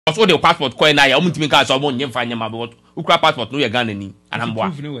Also the passport coin na ya umtimi ka so mo nyemfa nyama but ukra passport no ye Ghana ni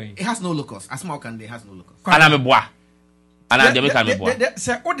anamboa. It has no locus. As small can they has no locus. Anamboa. Ana de meka meboa.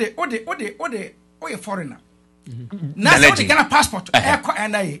 Say ode oye foreigner. Na so the Ghana passport e ko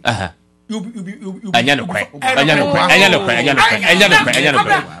NIA. You anya no kwe.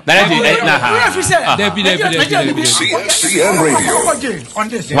 CM Radio on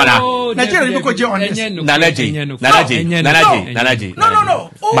this. Nigeria you go on this. Nanaji. No.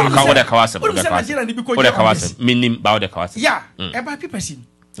 Ba ka wo de kawase. Minim ba wo de kawase. Yeah, eba people see.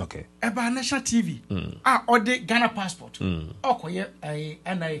 Okay. Eba national TV. Or the Ghana passport. Okoye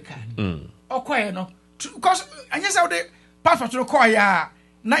NIA card. Okoye no. Because anya say the passport no call ya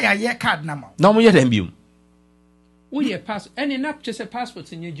na ya card number. No mo ye dem bium. Wo ye pass any not just a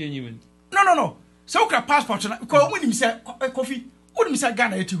passport in your genuine. No. So ka passport na because when him say Kofi, when him say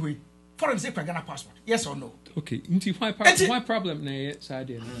Ghana eti hoy. Foreign say Ghana passport. Yes or no? Okay. Why problem na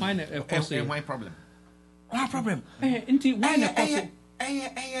side why na why problem? Why problem? Why na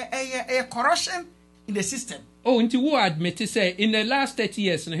corruption in the system. Oh, who admit to say in the last 30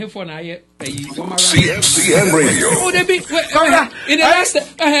 years and for na CM Radio. Oh, they be in the last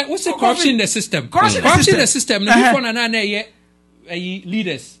what's the corruption in the system? Corruption in the system na for na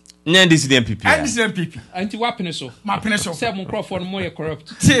leaders. This is the MPP. Anti weapon so. My pencil. Say mon crofon more corrupt.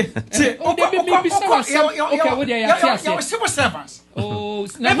 See. Oh, they be okay, what they are civil servants. Oh,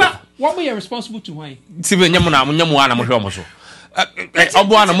 never. What we are responsible to why? Civil nyamu na hwe omo so.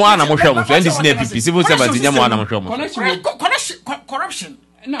 Obo ana mo ana mo hwe omo so. This is the MPP. Civil servants nyamu ana mo hwe omo so. Corruption.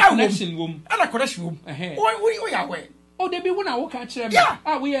 No, connection wom. Ana corruption wom. We are where? Oh, they be when I walk at them.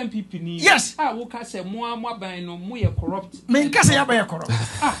 We MPP ni. Yes. Walk at say mo ban no mo corrupt. Me nkase ya ba corrupt.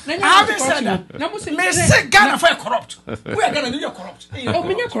 I said that. Me say Ghana for corrupt. We are Ghana you corrupt. Oh,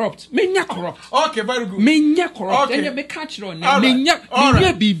 me corrupt. Okay, very good. Me corrupt. And you me catch on. Me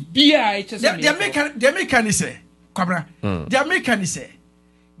bibia it is. The American say, Kwabra. The American say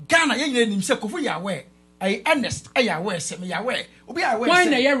Ghana ye nim say Kofi ya we. I honest, I aware say me aware. Obi aware. Why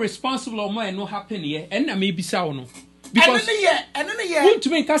na you responsible or more no happen here? And na me bisa no. Because and then want to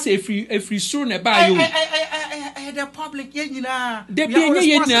make us a free soon about you. The public nyina. The be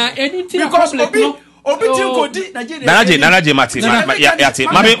nyina anything because public Obi tin ko di Nigeria. Nanaje Mati.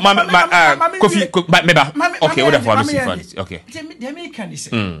 Mami Kofi meba. Okay, what for me okay. The American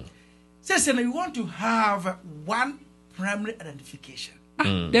say. Say we want to have one primary identification.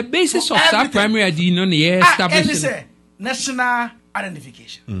 The basis of that primary ID no established. National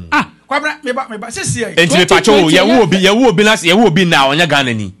identification. Kwabra meba say enti pacho ye wo bi na onya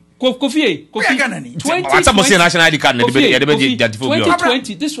Ghana ni. Kofi Ghana ni.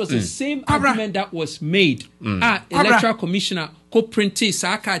 2020 this was the same argument that was made. Electoral commissioner co print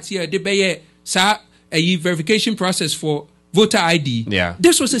sa card here de be sa a verification process for voter ID. Yeah.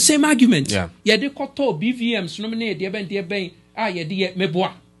 This was the same argument. Yeah. They got BVMs nominate de ben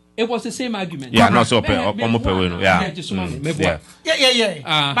meboa. It was the same argument. Yeah, not so yeah.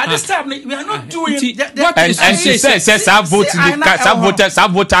 But this time we are not doing that. And she says voter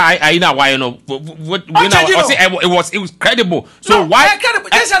I know why it was credible. So why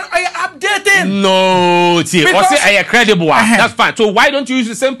updating? No, see, I credible. That's fine. So why don't you use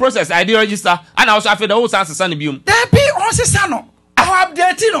the same process? ID register and also after the whole sense of bium. There be also sano.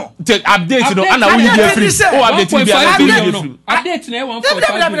 Update no. Update no. And now we get free. Oh, update no. Update no.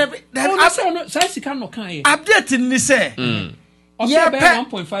 1.5 Update ni say. Yeah,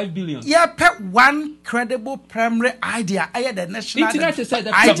 1.5 billion. Yeah, pet one credible primary idea. I had the national. Internet said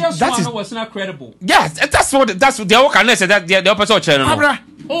that was not credible. Yes, that's what the whole can say that the opposite channel. I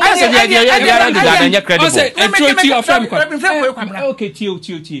said yeah, credible. Okay, Tio.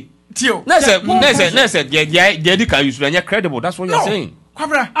 Nese, yeah, credible. That's what you're saying.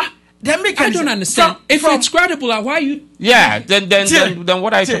 Kwabra, I don't understand. If it's credible, why you? Yeah, then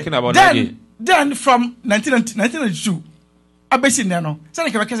what are you talking about? Then from 1992, I basically no. So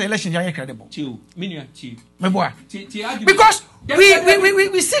the election is credible. Because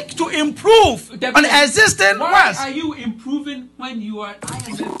we seek to improve on existing ones. Why are you improving when you are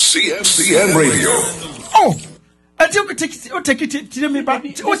CM Radio? Oh. Until we take it to me back.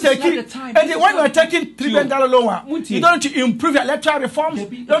 And then when you are taking $3 billion loan, you don't to improve your electoral reforms.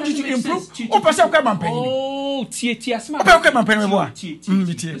 Don't you to improve? Oh, Tia,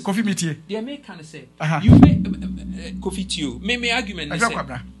 Kofi Mitie. The American say you make Kofi Tio. Me argument.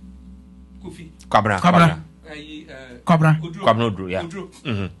 Kwabra. Yeah. Kwabra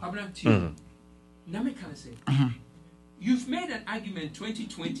Tio. American say. You've made an argument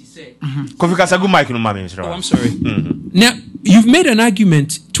 2020 say. Kofi Kasagu Mike no mami. Oh, I'm sorry. Now, you've made an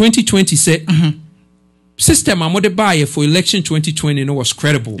argument 2020 say system I'm the buyer for election 2020 no was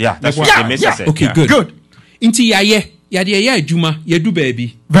credible. Yeah, that's what they made sense. Okay, good. Inti ya juma ya do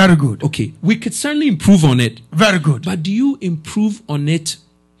baby. Very good. Okay, we could certainly improve on it. Very good. But do you improve on it?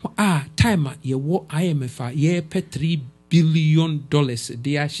 Time ye wo IMF ye pe $3 billion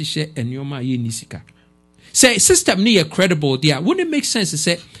they are shishe enyoma ye nisika. Say system ni credible there. Wouldn't it make sense to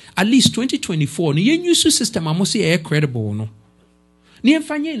say at least 2024 ni ye new system amosi ye credible no? Ni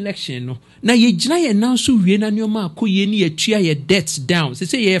enfanye election no. Na ye jina ye nanso wie na nyoma ko ye ni ye tua ye debts down.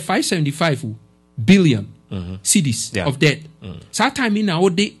 Say ye 575 billion cedis of debt. So that time in now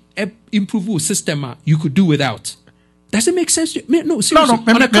they improve system you could do without. Does it make sense? No, seriously.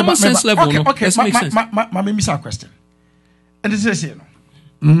 No, on a common sense level, okay. Does it make sense? My miss a question. And this is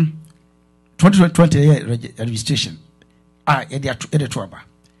 2020 registration. Editor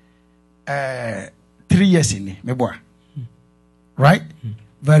 3 years in me boy. Right?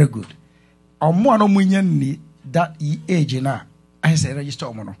 Very good. More no munyan that age na I say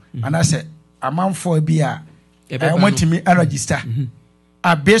register mono. And I said amount for beer. I want to me register.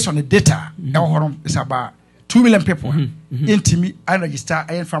 Based on the data, it's about 2 million people. Into me, I register.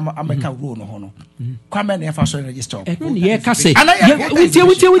 I am from American rule no hono. Kwame Nkrumah register. And yeah, kase. And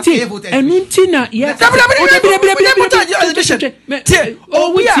Nintina, yeah.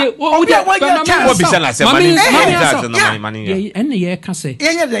 And yeah, kase.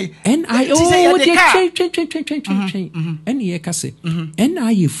 And I and yeah, kase. And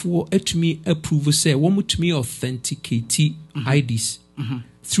I for to me approve say one to me authenticate IDs.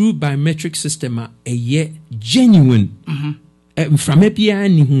 Through biometric system a year genuine from a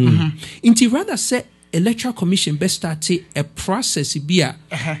piano. Inti rather say electoral commission best start a process be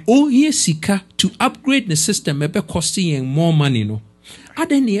all year seeker to upgrade the system maybe costing more money no.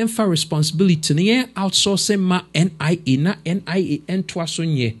 Add any enfa responsibility near outsourcing ma NIA na NIA and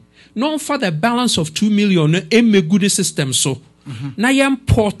twasonye. No for the balance of 2 million a good system so. Na yam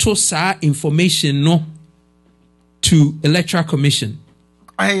portal sa information no to electoral commission.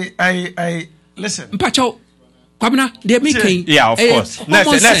 I listen. Mpacho, Kwabena, they making. Yeah, of course. No,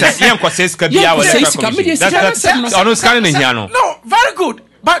 very good.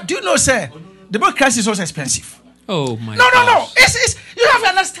 But do you know, sir, democracy is also expensive. Oh my. No. It's you have to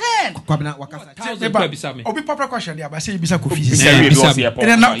understand. Kwabena, Obi proper question there, but say bisa Kofi.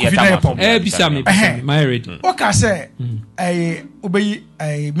 Bisa my ready. Okay, say obey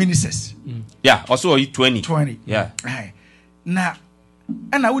ministers. Yeah, also 20. Yeah. Now.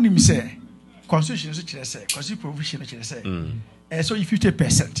 And I wouldn't say constitution constitution provision so if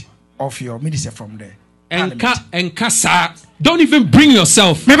 50% of your minister from there. And Kasa, don't even bring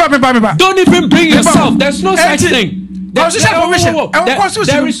yourself. Meba. Don't even bring yourself. There's no such thing. There is no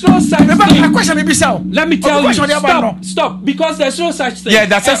such thing. Let me tell you. Stop. Because there's no such thing. Yeah,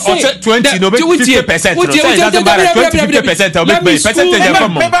 that's 20. No, 50%. Doesn't matter. 20%.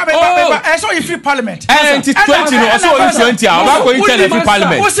 So if you parliament. And 20. Also 20. I'm not going to every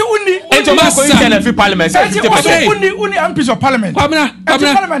parliament. And I'm not going to every parliament. 50%. Only MPs of parliament.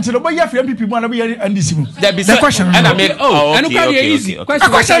 Parliament. No, you have MPP. One of you and this. The question. And I make. Oh, okay.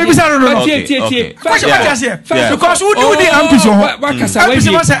 Question. Because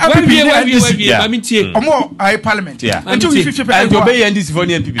parliament. Yeah. Until 50%. And obey and this for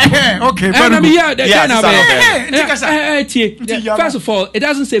the NPP. Okay. First of all, it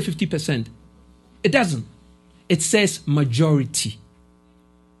doesn't say 50%. It doesn't. It says majority.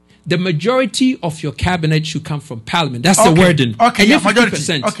 The majority of your cabinet should come from parliament. That's the wording. Okay, yeah,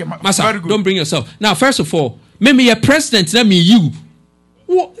 50%. Okay, Masa, don't bring yourself. Now, first of all, maybe your president, let me you.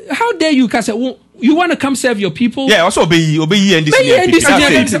 How dare you, Kasa? You want to come serve your people? Yeah, also obey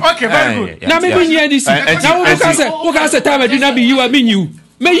NDC. Okay, very good. Now maybe NDC. Now what can I say? Time I do not be you. I mean you.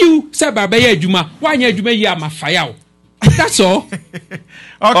 May you say Baba Juma? Why you Juma? You are my fire. That's all.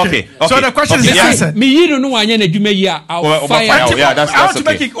 Okay. So the question is answered. Me you don't know why you Juma? You are fire. Yeah, that's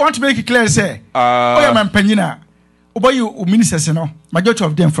okay. I want to make it clear. Say, oh, I'm Penina. Over you ministers, you know, majority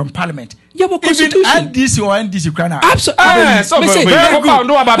of them from parliament. Yeah, but constitution. Even NDC or NDC Ukraine. Absolutely. Let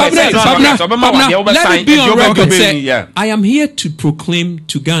me be on record. Say, I am here to proclaim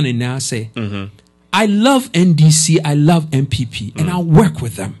to Ghana now. Say, I love NDC, I love MPP, and I'll work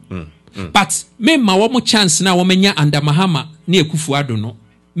with them. But me ma one more chance now. Womenya under Mahama near Kufuado no.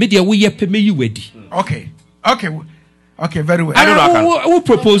 Media we yepe me you ready. Okay, very well. I don't know who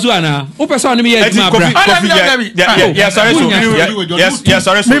propose Anna. Who person me here? Sorry.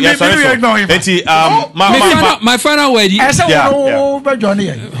 My final word. Yes,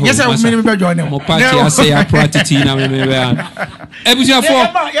 I say I practice now.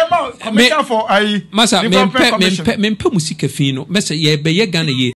 Masa, me music fino. Mesa ye be ye Ghana ye.